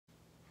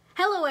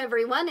Hello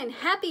everyone and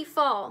happy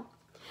fall!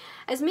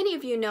 As many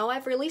of you know,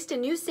 I've released a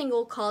new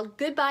single called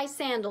Goodbye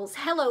Sandals,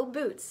 Hello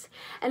Boots,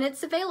 and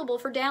it's available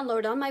for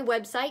download on my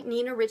website,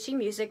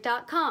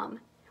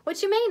 ninariccimusic.com.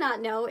 What you may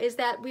not know is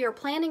that we are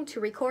planning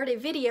to record a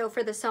video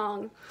for the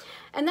song,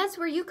 and that's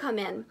where you come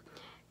in.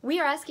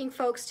 We are asking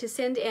folks to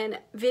send in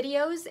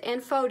videos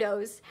and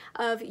photos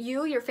of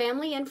you, your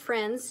family, and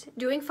friends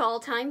doing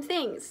fall-time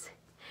things.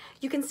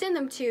 You can send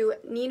them to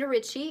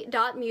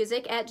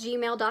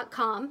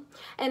ninaricci.music@gmail.com,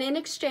 and in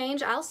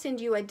exchange, I'll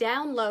send you a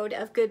download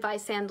of Goodbye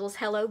Sandals,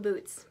 Hello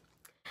Boots.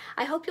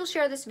 I hope you'll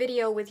share this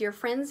video with your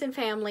friends and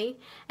family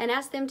and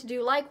ask them to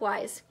do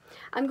likewise.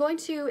 I'm going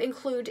to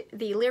include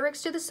the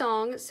lyrics to the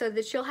song so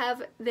that you'll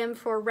have them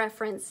for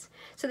reference,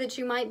 so that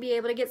you might be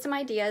able to get some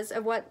ideas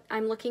of what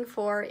I'm looking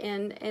for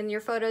in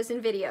your photos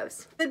and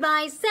videos.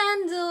 Goodbye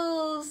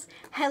Sandals,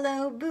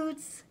 Hello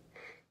Boots.